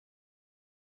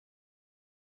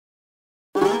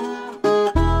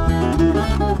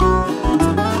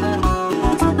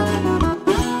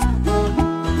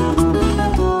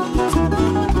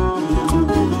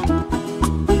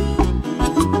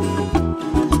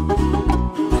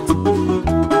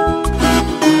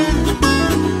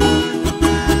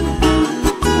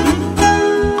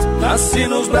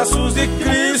braços de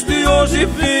Cristo e hoje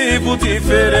vivo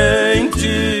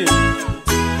diferente.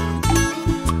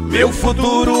 Meu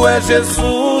futuro é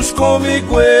Jesus,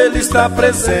 comigo Ele está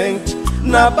presente.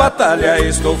 Na batalha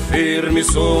estou firme,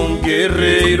 sou um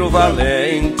guerreiro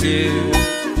valente.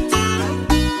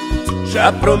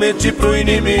 Já prometi pro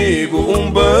inimigo um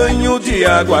banho de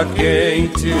água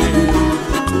quente.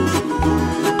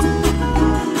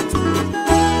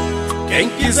 Quem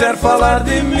quiser falar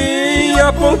de mim,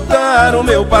 apontar o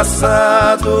meu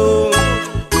passado,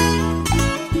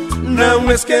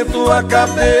 não esquento a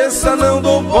cabeça, não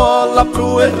dou bola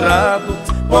pro errado.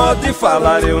 Pode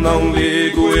falar, eu não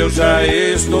ligo, eu já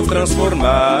estou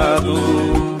transformado.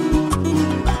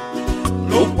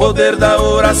 No poder da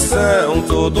oração,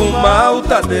 todo mal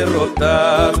tá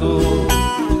derrotado.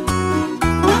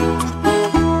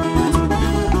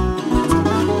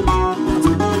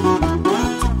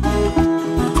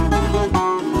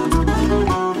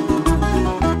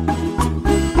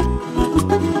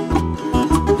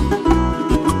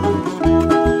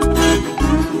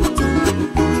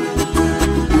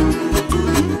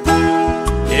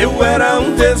 Eu era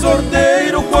um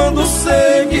desordeiro quando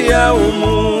seguia o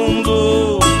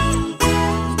mundo.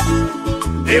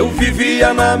 Eu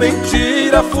vivia na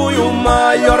mentira, fui o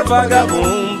maior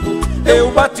vagabundo.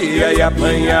 Eu batia e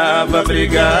apanhava,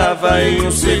 brigava em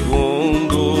um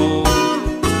segundo.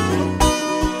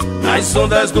 Nas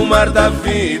ondas do mar da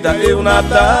vida eu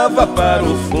nadava para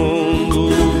o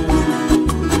fundo.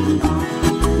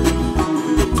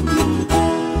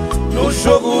 No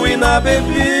jogo e na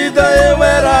bebida eu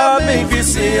era bem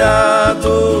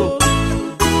viciado.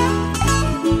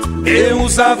 Eu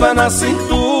usava na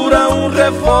cintura um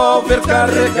revólver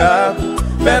carregado.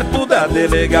 Perto da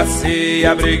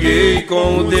delegacia briguei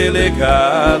com o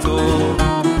delegado,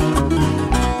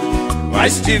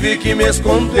 mas tive que me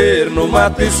esconder no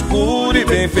mato escuro e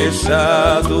bem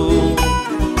fechado.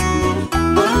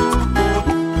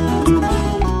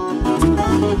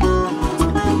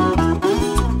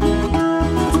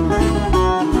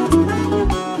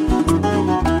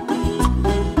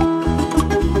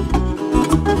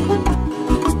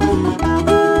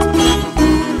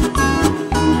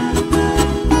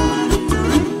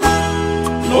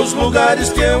 Nos lugares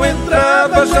que eu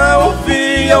entrava já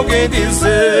ouvi alguém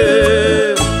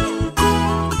dizer: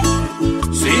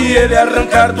 se ele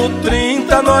arrancar do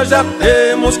 30 nós já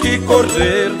temos que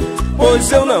correr.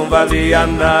 Pois eu não valia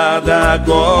nada,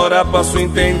 agora posso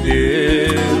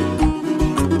entender.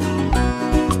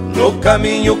 No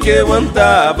caminho que eu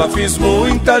andava fiz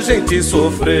muita gente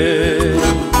sofrer.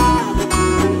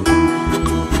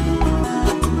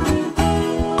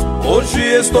 Hoje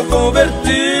estou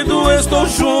convertido, estou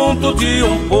junto de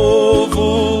um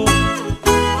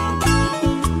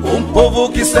povo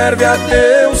que serve a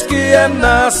Deus, que é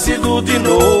nascido de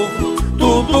novo.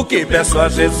 Tudo que peço a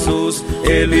Jesus,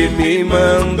 Ele me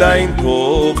manda em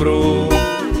dobro.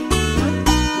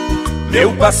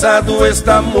 Meu passado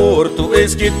está morto,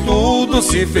 eis que tudo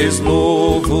se fez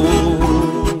novo.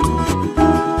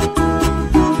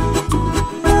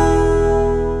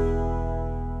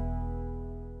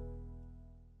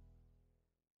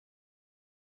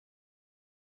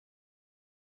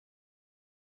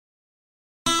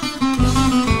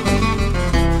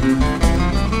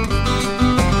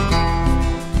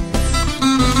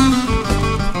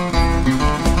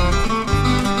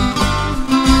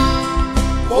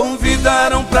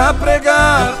 Pra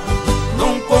pregar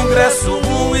num congresso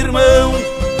um irmão,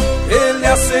 ele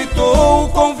aceitou o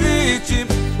convite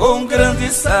com grande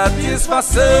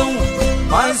satisfação,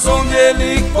 mas onde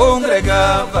ele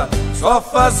congregava só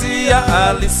fazia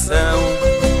a lição.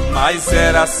 Mas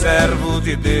era servo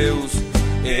de Deus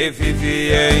e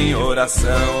vivia em oração.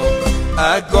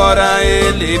 Agora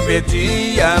ele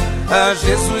pedia a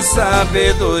Jesus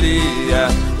sabedoria,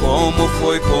 como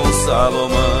foi com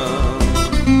Salomão.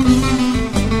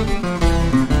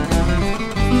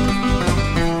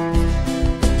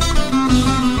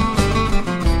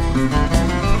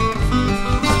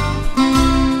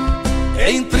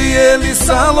 Entre ele e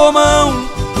Salomão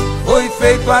foi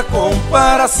feita a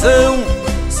comparação.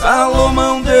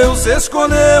 Salomão Deus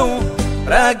escolheu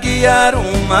para guiar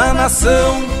uma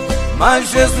nação,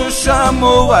 mas Jesus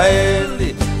chamou a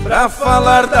ele para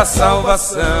falar da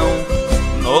salvação.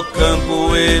 No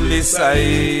campo ele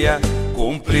saía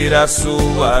cumprir a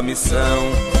sua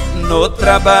missão. No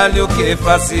trabalho que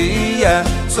fazia,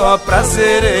 só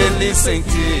prazer ele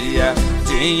sentia,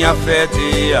 tinha fé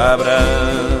de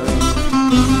Abraão.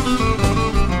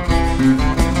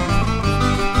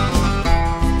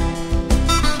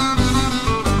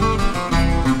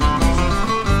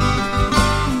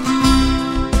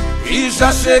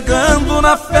 já chegando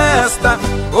na festa,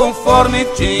 conforme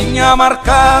tinha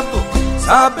marcado,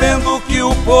 sabendo que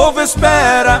o povo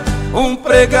espera um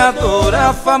pregador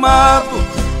afamado.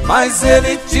 Mas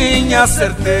ele tinha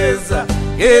certeza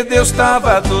que Deus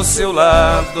estava do seu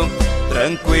lado.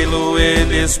 Tranquilo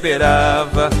ele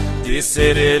esperava de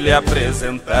ser ele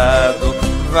apresentado.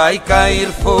 Vai cair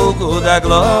fogo da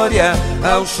glória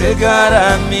ao chegar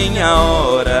a minha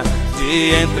hora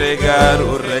de entregar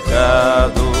o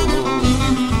recado.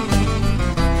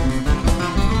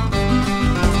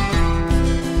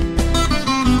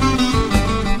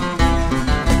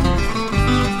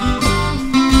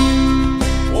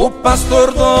 O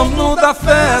pastor dono da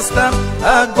festa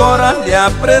agora lhe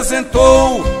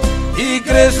apresentou: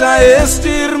 igreja, este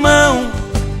irmão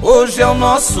hoje é o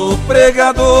nosso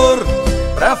pregador.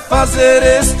 Pra fazer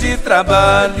este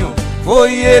trabalho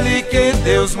foi ele que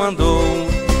Deus mandou.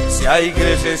 Se a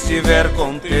igreja estiver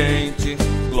contente,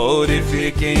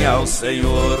 glorifiquem ao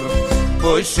Senhor,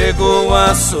 pois chegou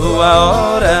a sua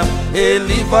hora.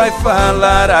 Ele vai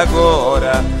falar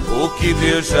agora o que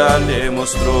Deus já lhe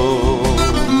mostrou.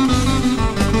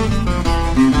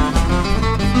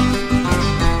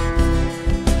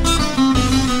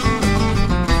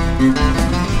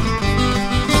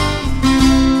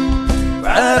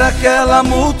 Para aquela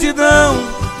multidão,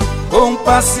 com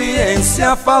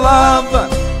paciência falava.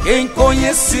 Quem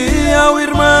conhecia o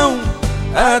irmão,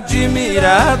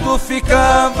 admirado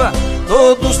ficava.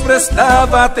 Todos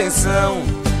prestavam atenção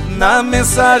na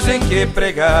mensagem que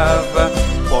pregava.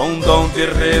 Com dom de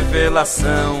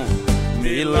revelação,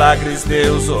 milagres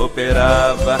Deus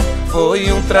operava.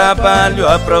 Foi um trabalho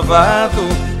aprovado,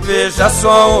 veja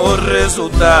só o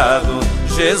resultado.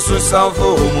 Jesus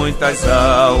salvou muitas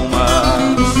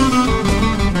almas.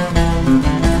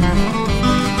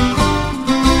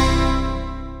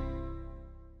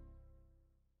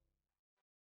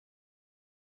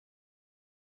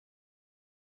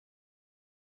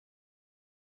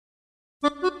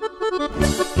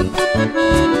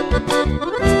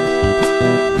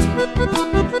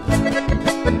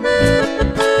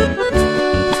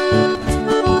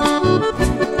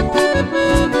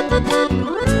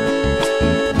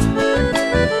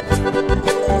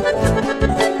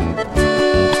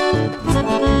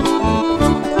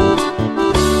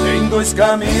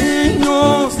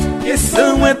 Caminhos que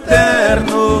são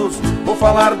eternos, vou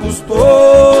falar dos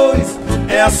dois,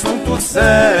 é assunto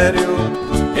sério.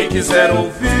 Quem quiser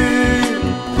ouvir,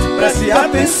 preste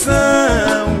atenção.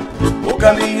 O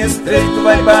caminho estreito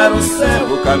vai para o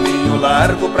céu, o caminho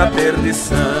largo para a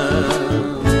perdição.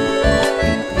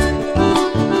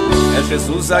 É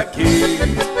Jesus aqui,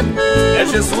 é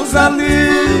Jesus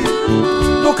ali,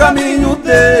 no caminho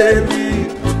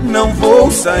dele não vou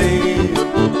sair.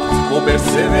 Vou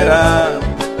perseverar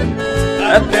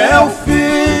até o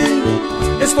fim.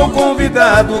 Estou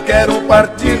convidado, quero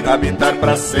partir, habitar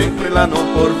para sempre lá no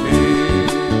porvir.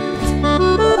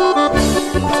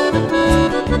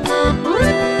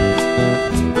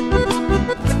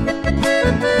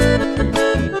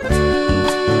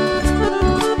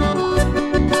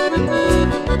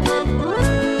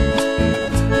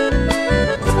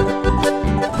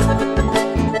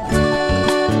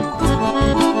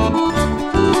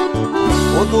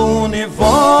 O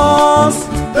Univoz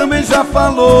também já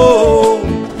falou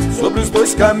sobre os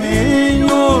dois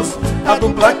caminhos, a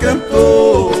dupla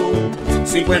cantou.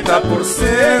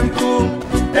 50%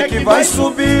 é que vai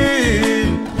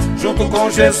subir junto com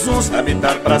Jesus,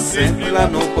 habitar para sempre lá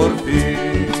no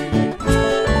porvir.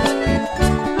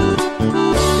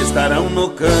 Estarão no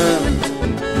campo,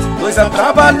 dois a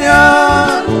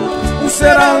trabalhar, um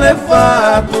será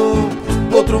levado,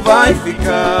 outro vai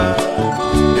ficar.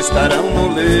 Estarão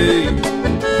no leito,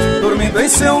 dormindo em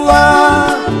seu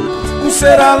lar, um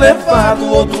será levado,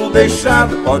 outro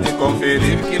deixado. Pode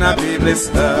conferir que na Bíblia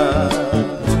está.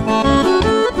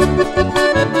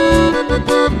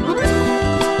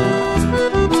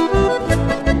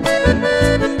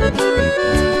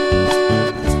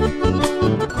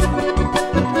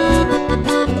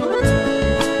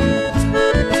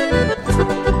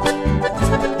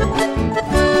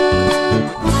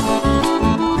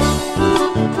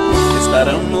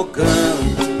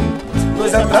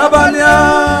 A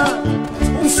trabalhar,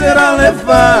 um será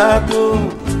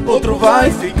levado, outro vai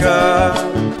ficar.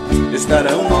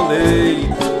 Estarão no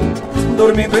leito,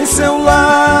 dormindo em seu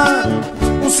lar,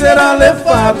 um será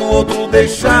levado, outro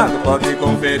deixado. Pode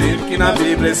conferir que na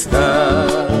Bíblia está.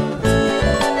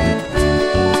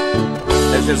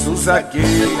 É Jesus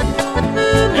aqui,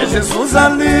 é Jesus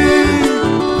ali,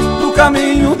 do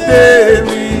caminho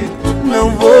dele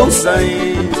não vou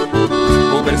sair.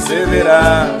 Vou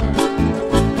perseverar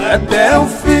até o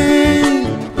fim.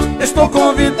 estou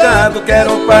convidado,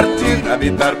 quero partir,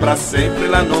 habitar para sempre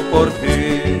lá no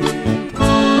porvir.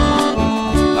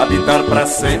 Habitar para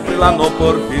sempre lá no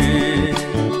porvir.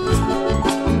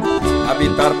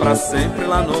 Habitar para sempre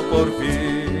lá no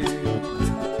porvir.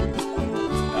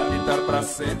 Habitar para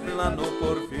sempre lá no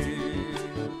porvir.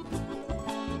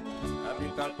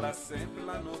 Habitar para sempre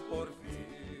lá no porvir.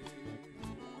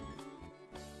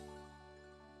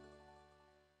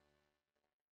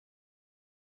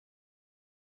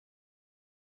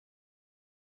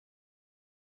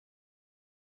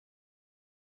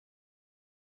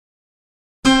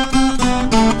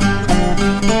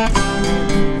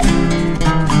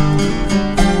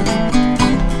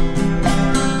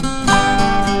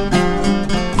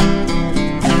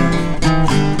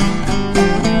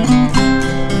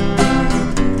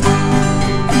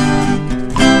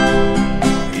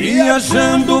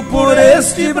 Viajando por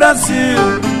este Brasil,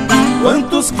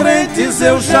 quantos crentes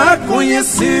eu já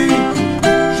conheci.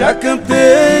 Já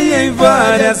cantei em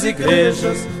várias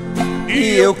igrejas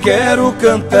e eu quero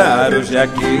cantar hoje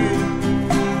aqui.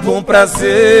 Com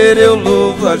prazer eu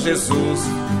louvo a Jesus,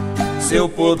 seu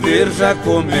poder já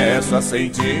começo a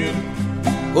sentir.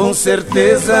 Com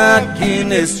certeza aqui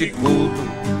neste culto,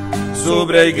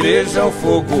 sobre a igreja o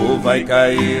fogo vai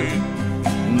cair.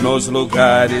 Nos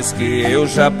lugares que eu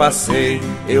já passei,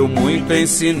 eu muito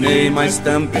ensinei, mas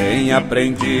também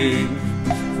aprendi.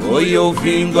 Foi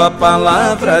ouvindo a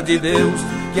palavra de Deus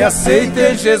que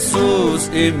aceitei Jesus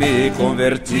e me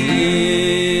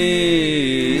converti.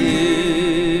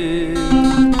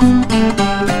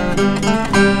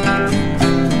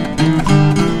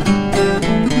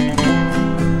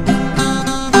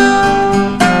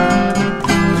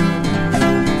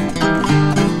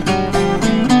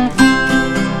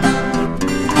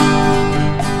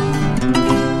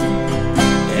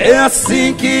 É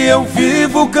assim que eu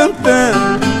vivo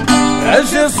cantando pra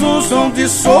Jesus onde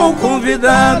sou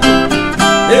convidado.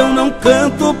 Eu não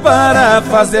canto para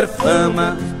fazer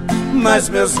fama, mas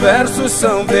meus versos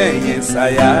são bem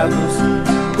ensaiados.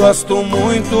 Gosto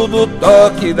muito do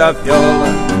toque da viola,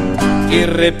 que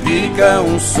repica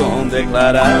um som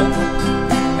declarado.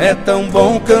 É tão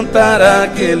bom cantar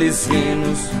aqueles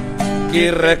hinos que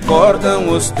recordam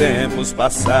os tempos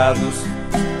passados.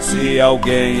 Se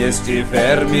alguém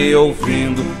estiver me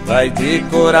ouvindo, vai de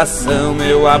coração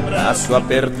meu abraço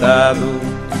apertado.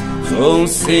 Sou um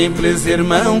simples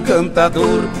irmão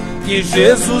cantador que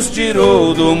Jesus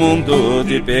tirou do mundo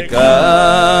de pecado.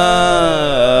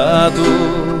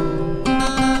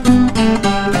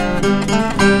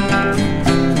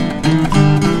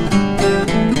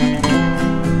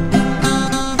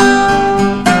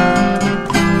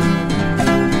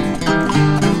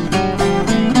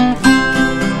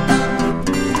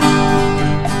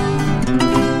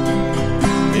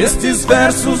 Estes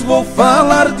versos vou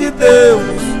falar de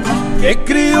Deus, que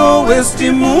criou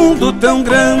este mundo tão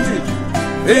grande.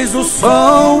 Fez o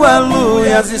sol, a lua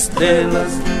e as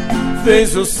estrelas,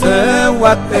 fez o céu,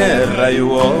 a terra e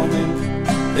o homem.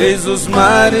 Fez os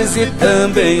mares e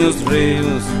também os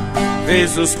rios,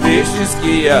 fez os peixes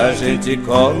que a gente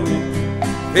come.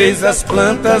 Fez as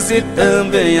plantas e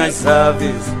também as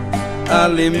aves,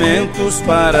 alimentos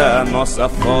para a nossa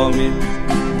fome.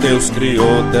 Deus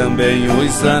criou também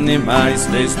os animais,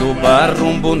 fez do barro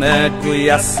um boneco e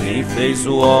assim fez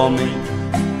o homem.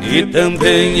 E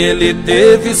também ele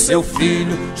teve seu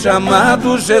filho,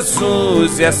 chamado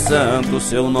Jesus, e é santo o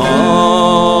seu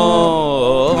nome.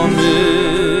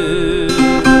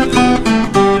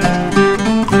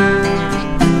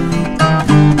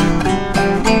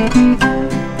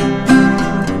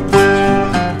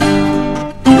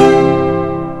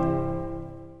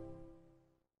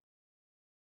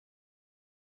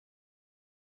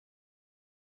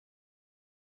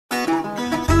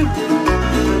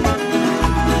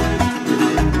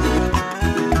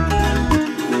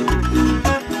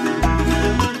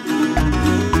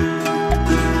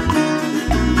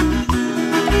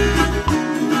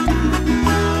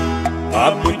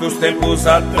 Tempos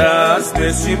atrás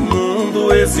neste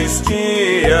mundo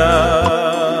existia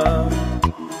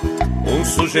um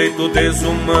sujeito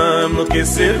desumano que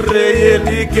ser rei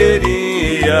ele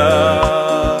queria.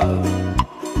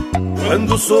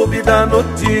 Quando soube da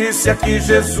notícia que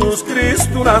Jesus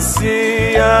Cristo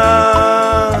nascia,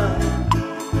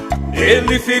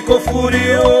 ele ficou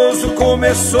furioso,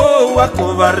 começou a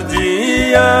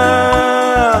covardia.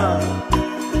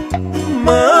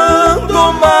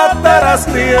 Mandou matar as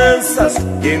crianças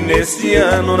que neste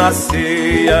ano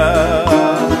nascia.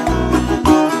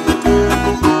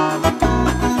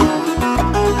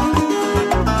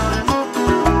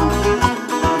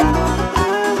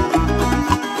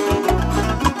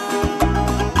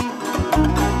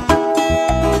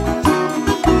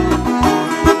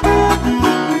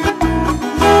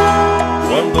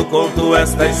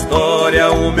 esta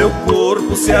história o meu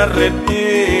corpo se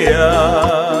arrepia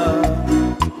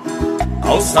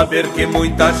ao saber que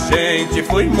muita gente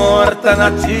foi morta na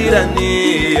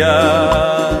tirania.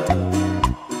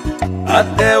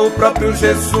 Até o próprio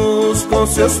Jesus com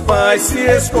seus pais se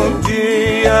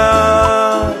escondia.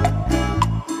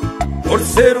 Por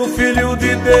ser o Filho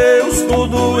de Deus,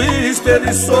 tudo isto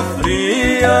ele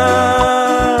sofria.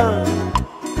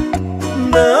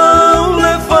 Não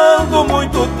levando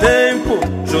muito tempo,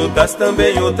 Judas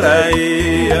também o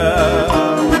traía.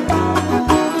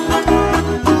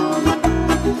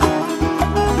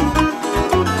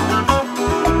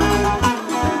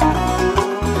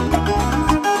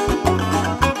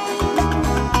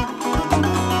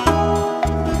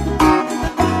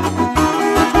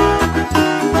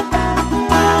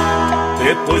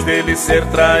 Depois dele ser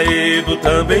traído,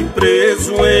 também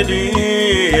preso ele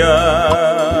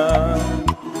ia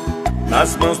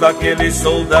nas mãos daqueles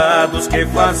soldados que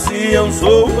faziam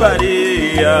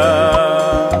zombaria.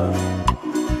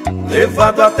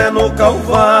 Levado até no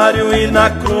Calvário e na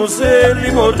cruz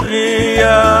ele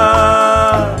morria,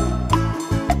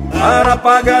 para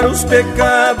pagar os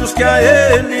pecados que a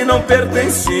ele não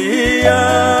pertencia.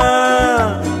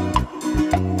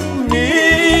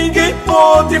 Ninguém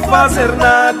pôde fazer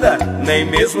nada, nem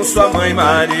mesmo sua mãe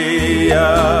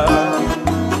Maria.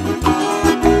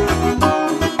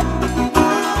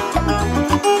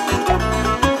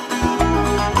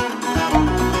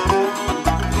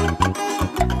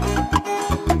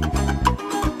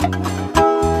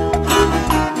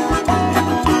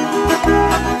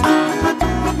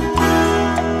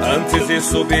 Antes de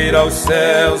subir aos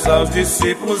céus, aos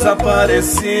discípulos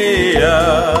aparecia: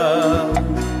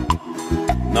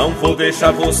 não vou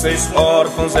deixar vocês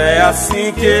órfãos, é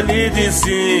assim que ele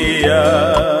dizia.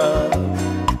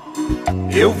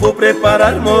 Eu vou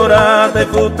preparar morada e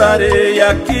voltarei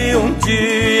aqui um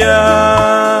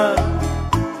dia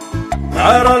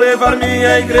para levar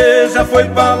minha igreja, foi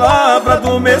palavra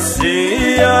do Messias.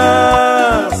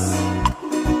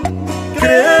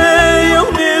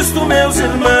 Creiam nisto, meus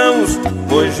irmãos,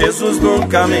 pois Jesus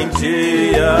nunca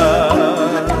mentia.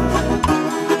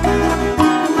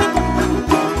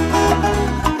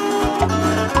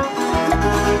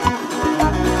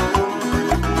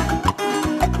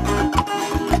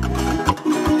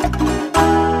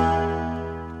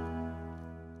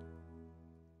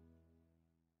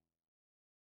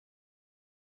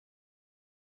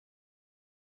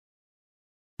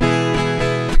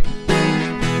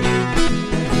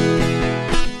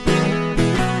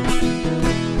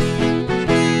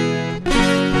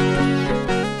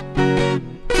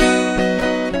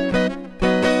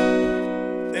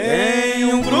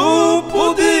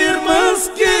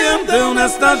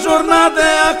 Esta jornada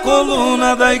é a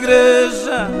coluna da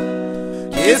igreja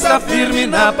que está firme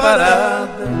na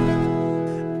parada.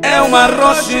 É uma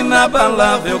rocha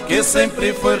inabalável que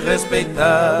sempre foi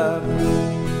respeitada.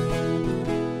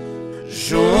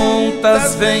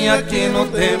 Juntas vem aqui no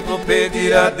templo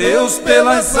pedir a Deus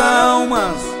pelas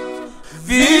almas.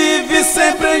 Vive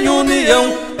sempre em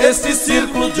união este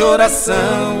círculo de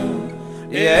oração.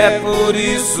 E é por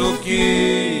isso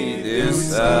que Deus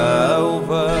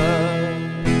salva.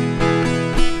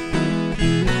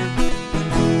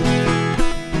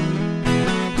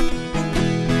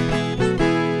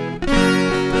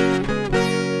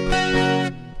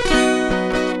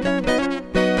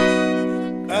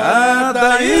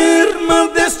 Cada irmã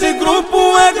deste grupo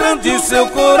é grande seu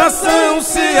coração.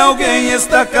 Se alguém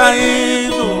está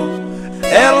caído,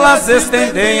 elas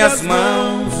estendem as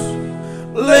mãos.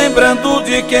 Lembrando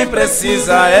de quem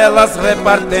precisa, elas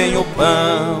repartem o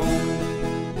pão.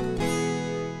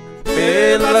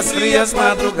 Pelas frias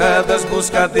madrugadas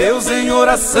busca Deus em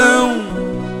oração,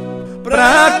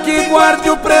 pra que guarde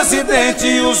o presidente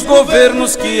e os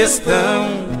governos que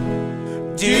estão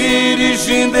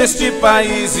dirigindo este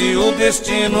país e o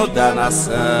destino da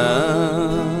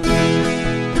nação.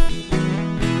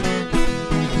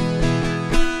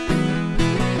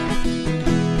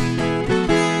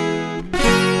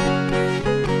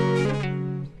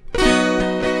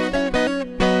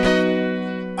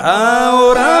 A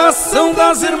oração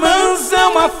das irmãs é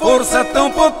uma força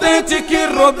tão potente que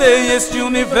rodeia este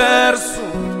universo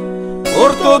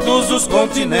por todos os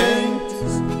continentes.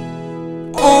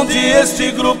 Onde este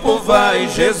grupo vai,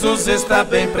 Jesus está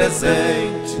bem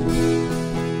presente.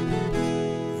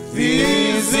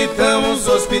 Visitam os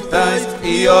hospitais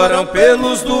e oram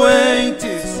pelos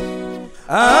doentes.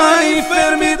 A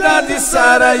enfermidade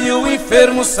sara e o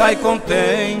enfermo sai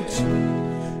contente.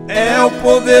 É o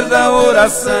poder da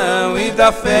oração e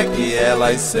da fé que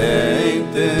elas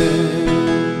sentem.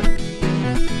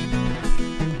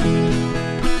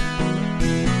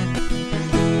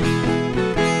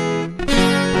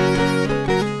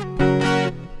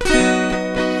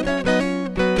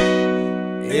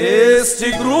 Esse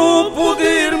grupo de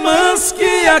irmãs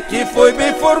que aqui foi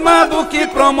bem formado, que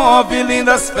promove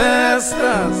lindas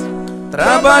festas,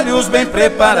 trabalhos bem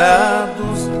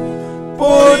preparados.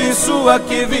 Por isso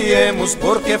aqui viemos,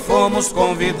 porque fomos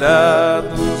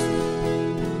convidados.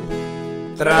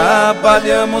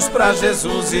 Trabalhamos para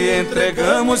Jesus e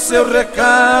entregamos seu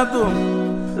recado,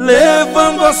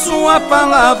 levando a sua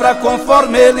palavra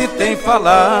conforme Ele tem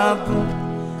falado,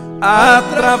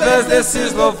 através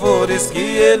desses louvores que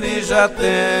Ele já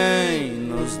tem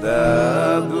nos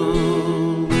dado.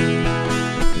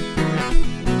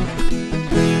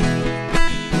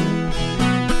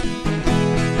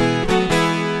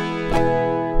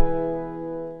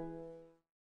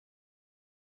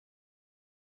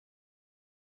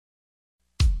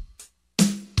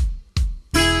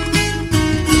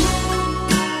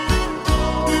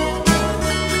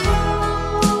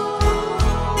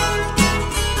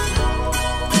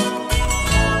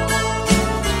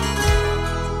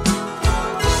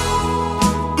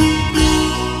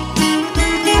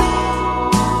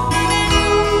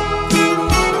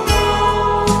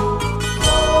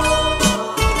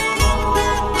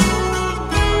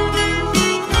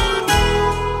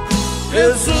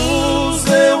 Jesus,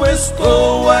 eu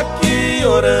estou aqui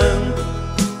orando,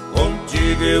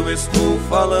 contigo eu estou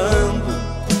falando,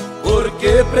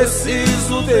 porque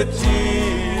preciso de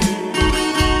ti.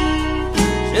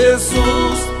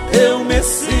 Jesus, eu me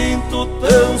sinto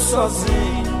tão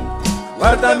sozinho,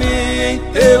 guarda-me em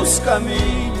teus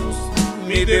caminhos,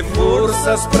 me dê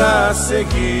forças pra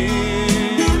seguir.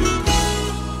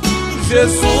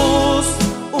 Jesus,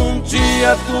 um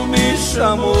dia tu me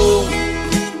chamou,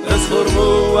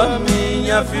 transformou a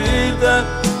minha vida,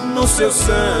 no seu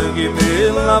sangue me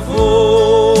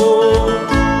lavou.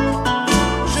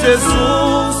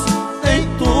 Jesus, em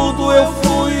tudo eu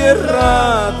fui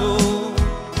errado,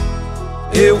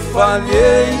 eu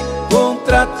falhei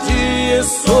contra ti e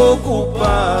sou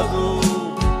culpado,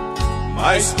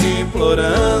 mas te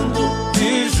implorando,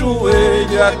 de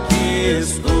joelho aqui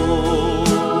estou.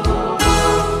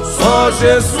 Só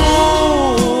Jesus,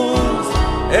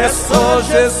 é só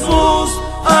Jesus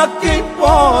a quem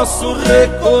posso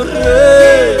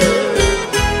recorrer.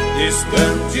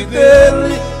 Distante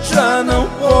dele já não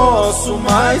posso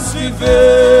mais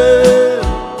viver,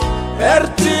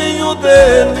 pertinho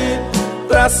dele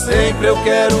pra sempre eu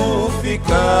quero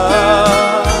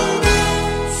ficar.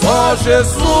 Só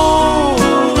Jesus,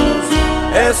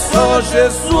 é só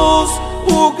Jesus,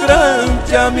 o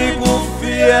grande amigo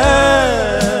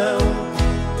fiel.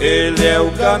 Ele é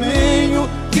o caminho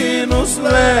que nos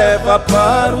leva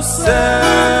para o céu,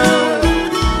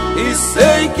 e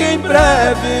sei que em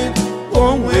breve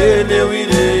com ele eu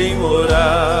irei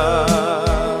morar.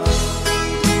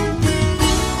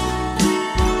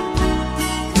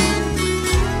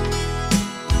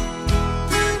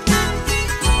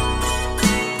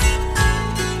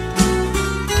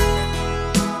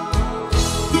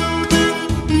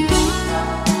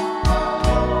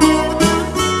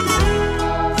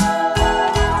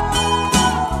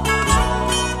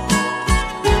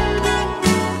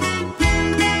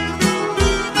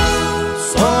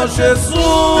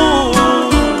 Jesus,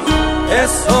 é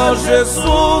só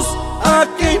Jesus a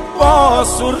quem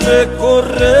posso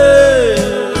recorrer.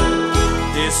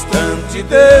 Distante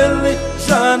dele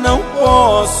já não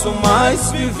posso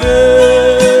mais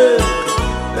viver,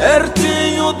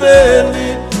 pertinho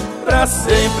dele pra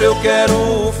sempre eu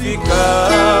quero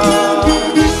ficar.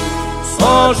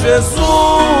 Só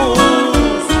Jesus,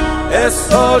 é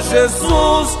só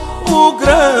Jesus, o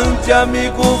grande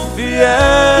amigo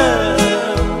fiel.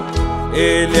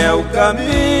 Ele é o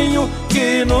caminho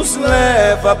que nos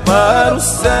leva para o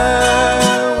céu,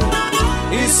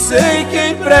 e sei que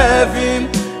em breve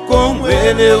com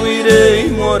ele eu irei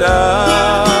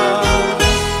morar.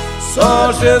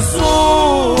 Só Jesus,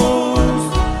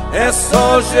 é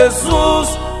só Jesus,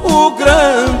 o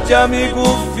grande amigo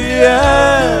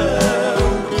fiel.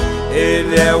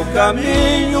 Ele é o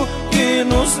caminho que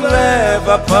nos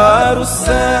leva para o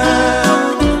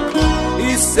céu,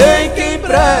 e sei que em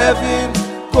breve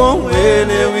com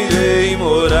ele eu irei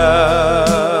morar.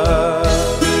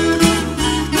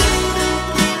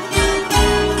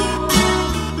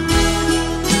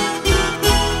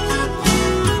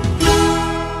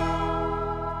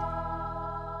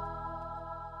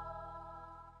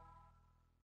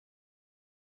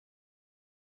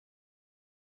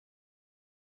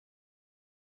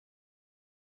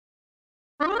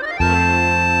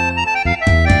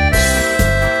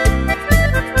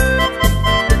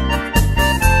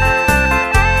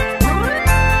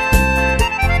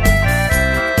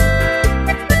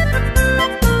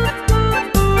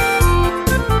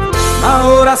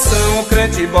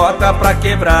 crente bota pra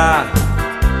quebrar,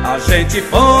 a gente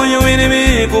põe o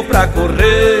inimigo pra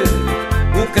correr.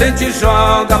 O crente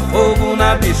joga fogo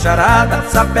na bicharada,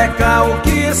 sapeca o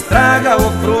que estraga o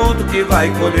fruto que vai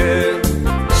colher.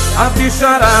 A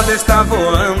bicharada está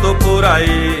voando por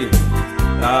aí,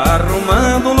 tá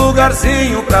arrumando um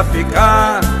lugarzinho pra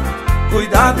ficar.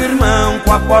 Cuidado, irmão,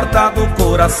 com a porta do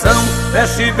coração,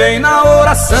 feche bem na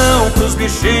oração pros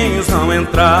bichinhos não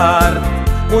entrar.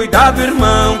 Cuidado,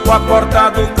 irmão, com a porta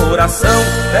do coração,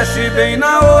 feche bem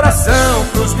na oração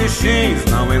pros bichinhos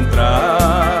não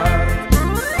entrar.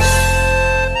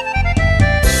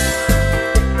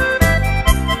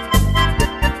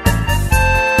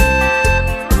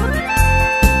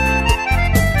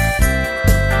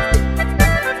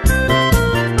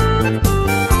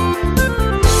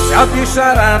 Se a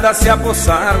bicharada se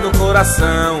apossar do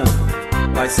coração,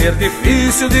 vai ser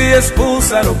difícil de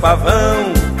expulsar o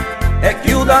pavão. É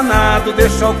que o danado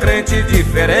deixa o crente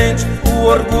diferente, o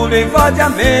orgulho invade a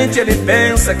mente, ele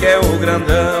pensa que é o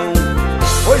grandão.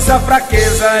 Pois a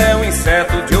fraqueza é um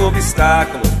inseto de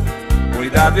obstáculo.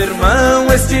 Cuidado,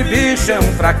 irmão, este bicho é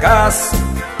um fracasso.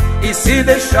 E se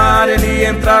deixar ele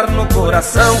entrar no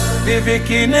coração, vive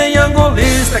que nem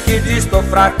angolista que diz tô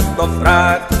fraco, tô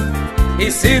fraco.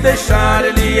 E se deixar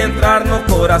ele entrar no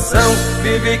coração,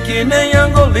 vive que nem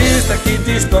angolista que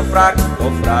diz tô fraco,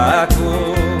 tô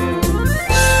fraco.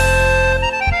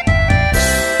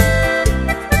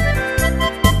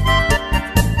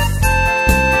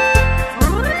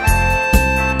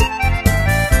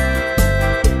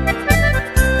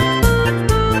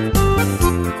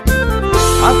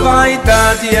 A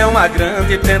vaidade é uma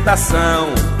grande tentação,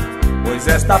 pois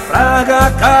esta praga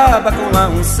acaba com a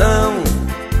unção.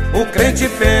 O crente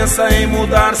pensa em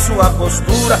mudar sua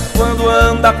postura, quando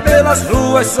anda pelas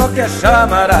ruas só quer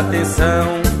chamar a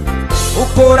atenção. O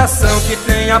coração que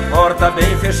tem a porta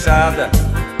bem fechada,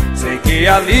 sei que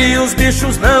ali os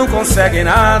bichos não conseguem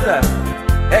nada.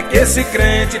 É que esse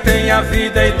crente tem a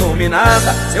vida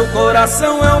iluminada, seu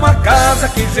coração é uma casa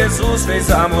que Jesus fez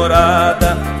a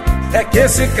morada. É que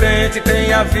esse crente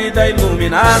tem a vida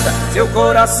iluminada, seu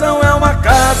coração é uma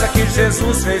casa que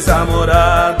Jesus fez a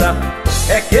morada.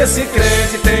 É que esse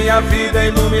crente tem a vida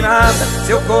iluminada,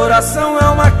 seu coração é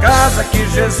uma casa que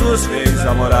Jesus fez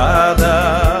a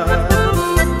morada.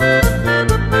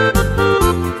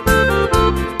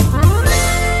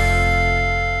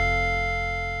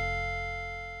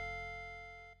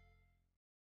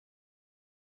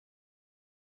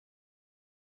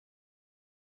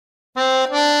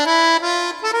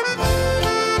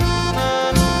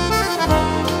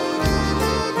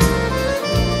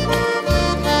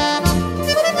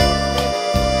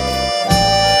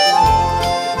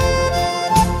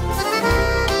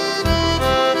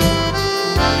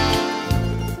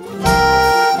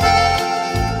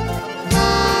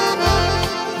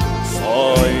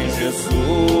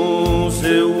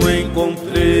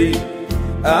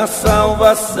 A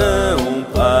salvação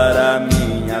para a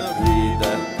minha vida.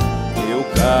 Eu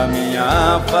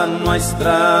caminhava numa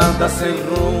estrada sem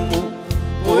rumo,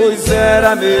 pois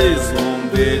era mesmo um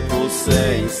beco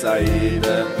sem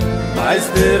saída. Mas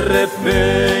de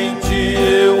repente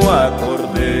eu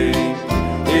acordei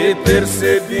e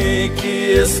percebi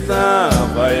que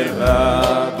estava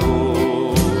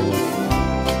errado.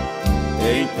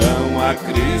 Então a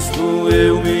Cristo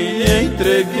eu me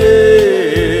entreguei,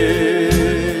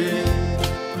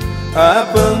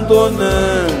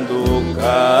 abandonando o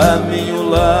caminho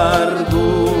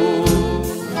largo.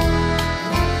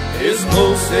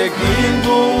 Estou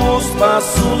seguindo os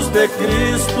passos de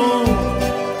Cristo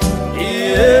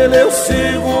e Ele eu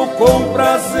sigo com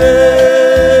prazer.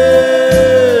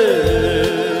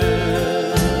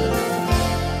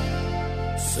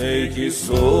 Sei que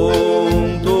sou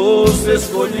um dos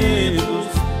escolhidos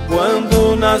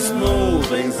quando nas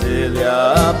nuvens Ele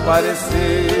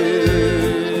aparecer.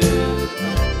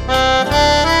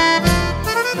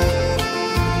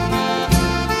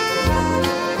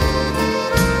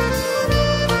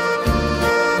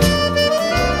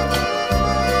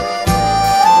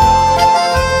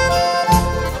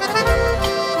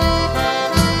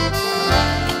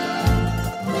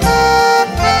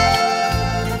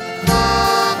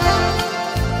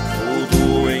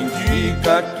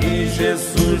 Que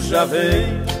Jesus já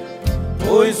vem,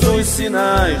 pois os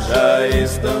sinais já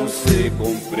estão se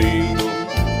cumprindo.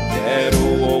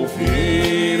 Quero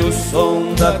ouvir o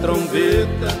som da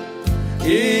trombeta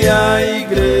e a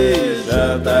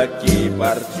igreja daqui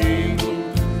partindo.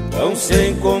 Vão se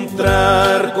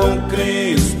encontrar com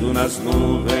Cristo nas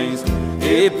nuvens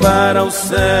e para o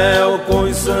céu com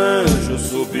os anjos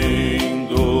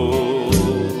subindo.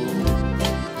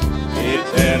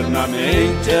 Eterno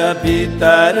eternamente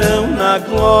habitarão na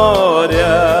glória,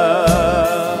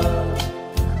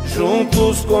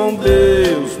 juntos com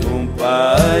Deus num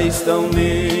paz tão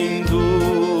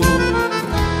lindo.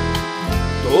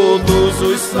 Todos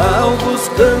os salvos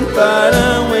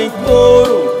cantarão em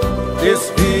coro,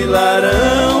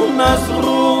 desfilarão nas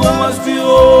ruas de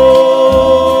ouro,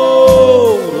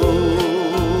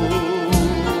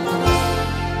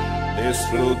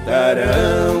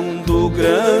 desfrutarão do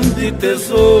grande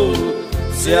tesouro,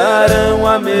 cearão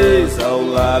à mesa ao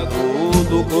lado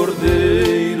do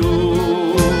Cordeiro.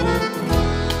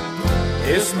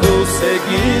 Estou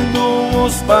seguindo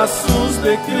os passos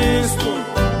de Cristo,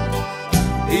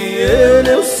 e Ele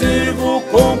eu sigo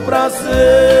com prazer.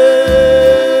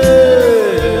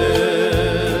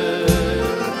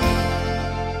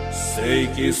 Sei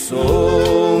que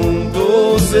sou um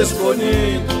dos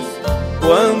escolhidos,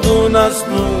 quando nas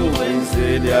nuvens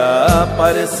Ele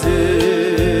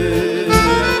aparecer.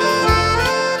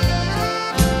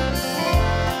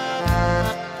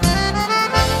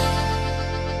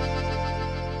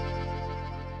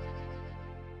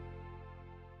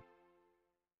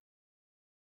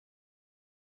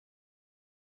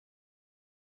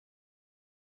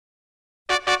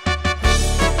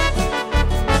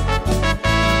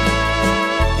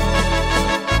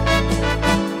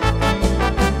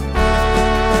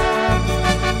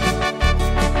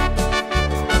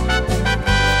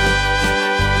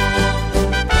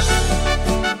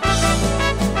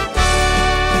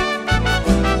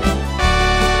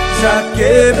 Já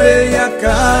quebrei a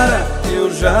cara,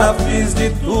 eu já fiz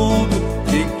de tudo,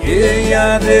 fiquei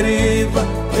à deriva,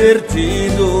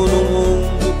 perdido no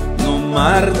mundo. No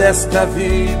mar desta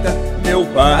vida, meu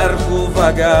barco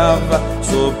vagava,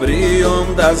 sobre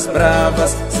ondas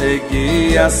bravas,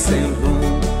 seguia sem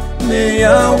rumo. Nem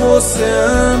ao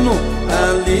oceano,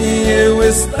 ali eu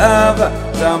estava,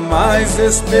 jamais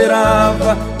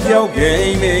esperava que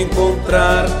alguém me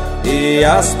encontrar. E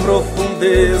as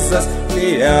profundezas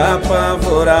me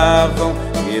apavoravam,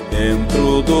 e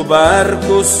dentro do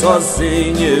barco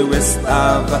sozinho eu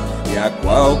estava, e a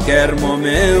qualquer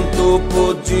momento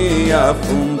podia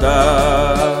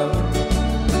afundar.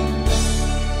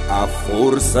 A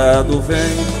força do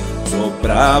vento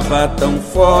soprava tão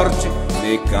forte,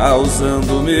 me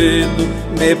causando medo,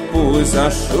 me pus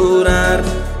a chorar,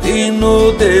 e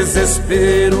no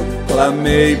desespero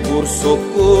clamei por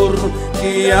socorro,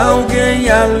 que alguém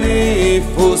ali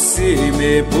fosse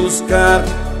me buscar.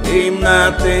 E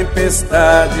na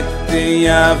tempestade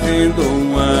tinha vindo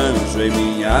um anjo em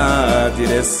minha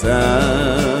direção,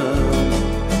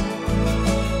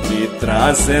 me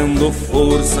trazendo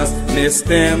forças, me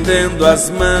estendendo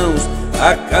as mãos,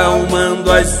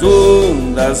 acalmando as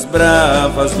ondas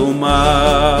bravas do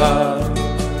mar.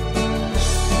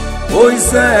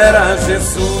 Pois era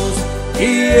Jesus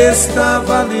que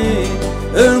estava ali,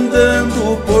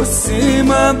 andando por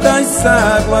cima das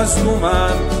águas do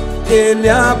mar. Ele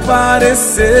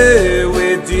apareceu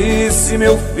e disse: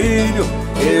 meu filho,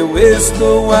 eu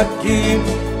estou aqui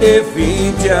e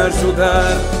vim te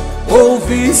ajudar.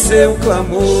 Ouvi seu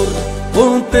clamor,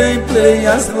 contemplei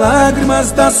as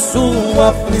lágrimas da sua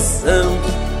aflição,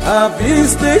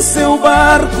 avistei seu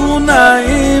barco na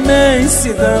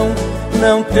imensidão.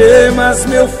 Não temas,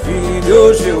 meu filho,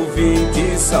 hoje eu vim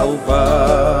te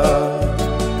salvar.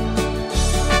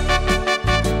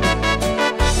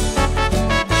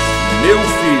 Meu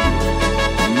filho,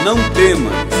 não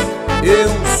temas, eu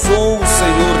sou o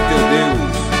Senhor teu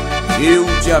Deus. Eu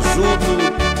te ajudo,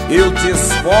 eu te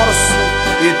esforço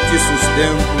e te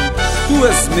sustento. Tu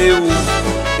és meu,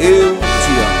 eu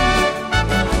te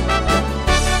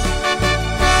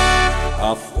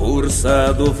amo. A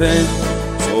força do vento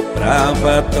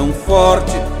soprava tão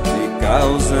forte, me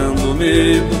causando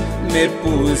medo, me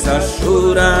pus a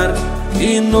chorar,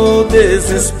 e no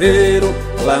desespero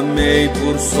clamei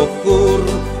por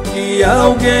socorro, que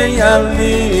alguém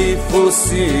ali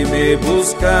fosse me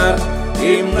buscar.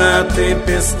 E na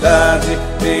tempestade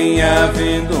tinha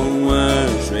vindo um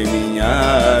anjo em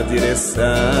minha direção,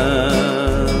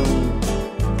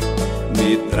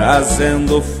 me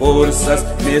trazendo forças,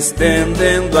 me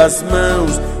estendendo as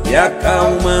mãos e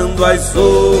acalmando as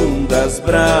ondas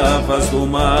bravas do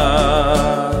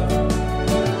mar.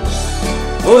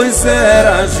 Pois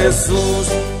era Jesus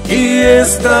que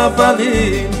estava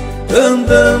ali,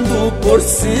 andando por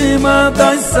cima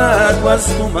das águas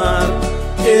do mar.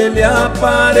 Ele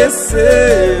apareceu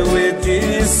e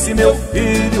disse: meu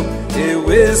filho,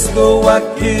 eu estou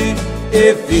aqui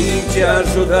e vim te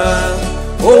ajudar.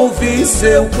 Ouvi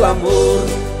seu clamor,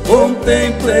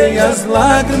 contemplei as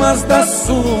lágrimas da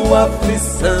sua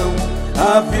aflição,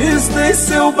 avistei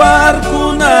seu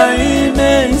barco na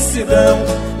imensidão.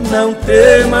 Não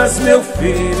temas, meu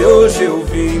filho, hoje eu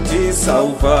vim te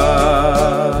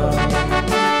salvar.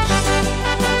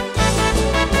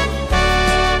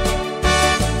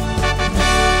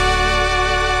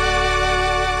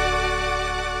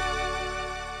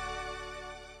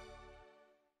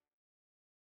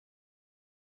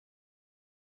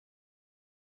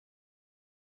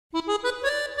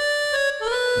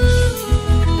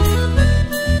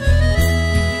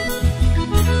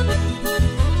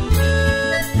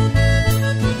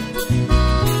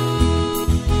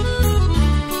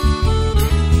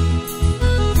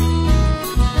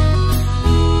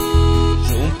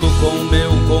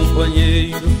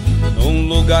 Num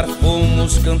lugar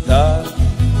fomos cantar,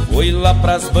 foi lá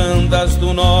pras bandas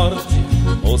do norte,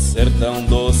 no sertão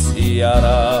do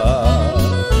Ceará.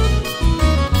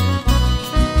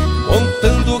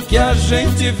 Contando o que a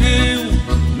gente viu,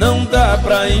 não dá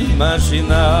pra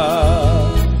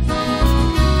imaginar.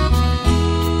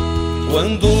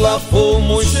 Quando lá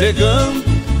fomos chegando,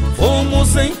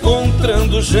 fomos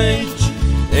encontrando gente,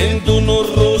 tendo no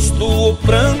rosto o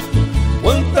pranto,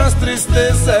 quantas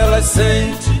tristezas elas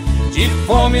sentem. De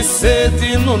fome e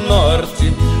sede no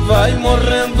norte, vai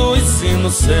morrendo os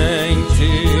inocentes.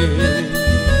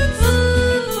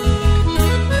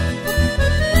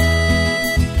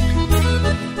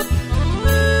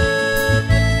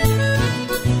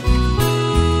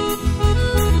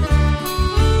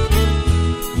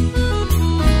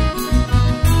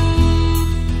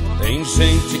 Tem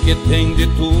gente que tem de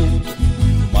tudo,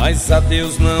 mas a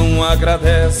Deus não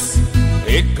agradece.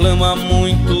 Reclama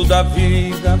muito da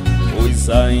vida, pois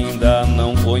ainda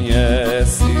não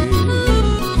conhece.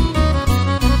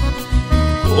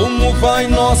 Como vai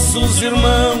nossos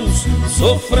irmãos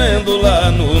sofrendo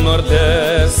lá no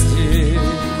Nordeste?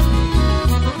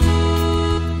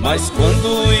 Mas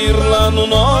quando ir lá no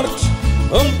Norte,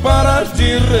 vão parar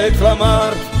de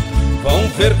reclamar. Vão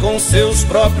ver com seus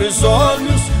próprios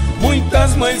olhos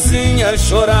muitas mãezinhas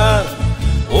chorar,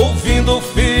 ouvindo o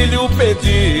filho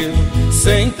pedir,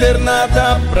 sem ter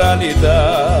nada pra lhe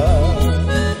dar.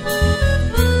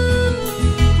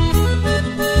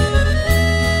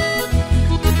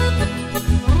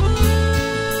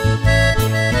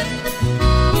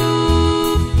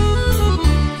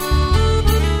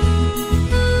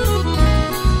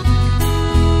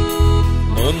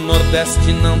 No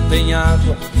Nordeste não tem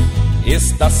água,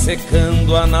 está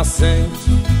secando a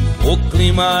nascente. O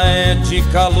clima é de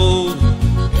calor,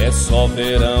 é só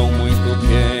verão muito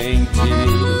quente.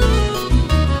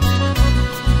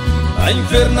 A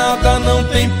invernada não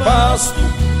tem pasto,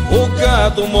 o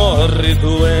gado morre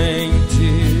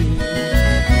doente.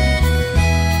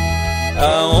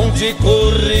 Aonde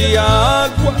corre a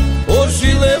água,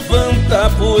 hoje levanta a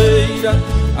poeira.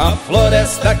 A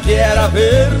floresta que era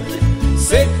verde,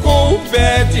 secou o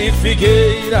pé de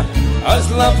figueira. As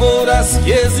lavouras que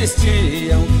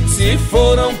existiam se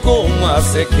foram com a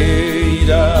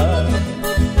sequeira.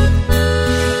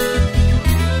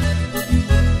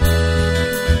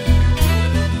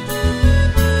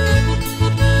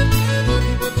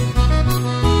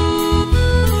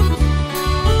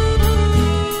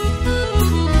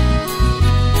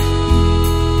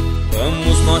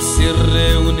 Vamos nós se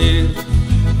reunir,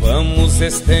 vamos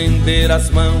estender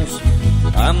as mãos.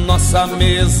 A nossa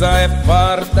mesa é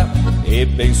farta e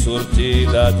bem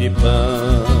surtida de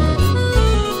pão.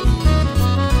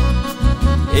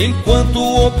 Enquanto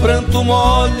o pranto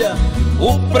molha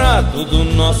o prato do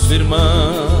nosso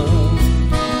irmão.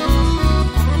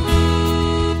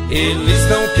 Eles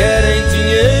não querem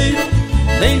dinheiro,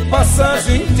 nem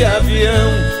passagem de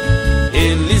avião.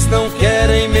 Eles não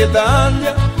querem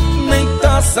medalha, nem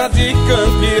taça de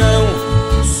campeão.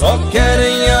 Só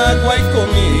querem água e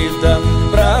comida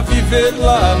pra viver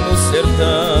lá no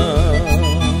sertão.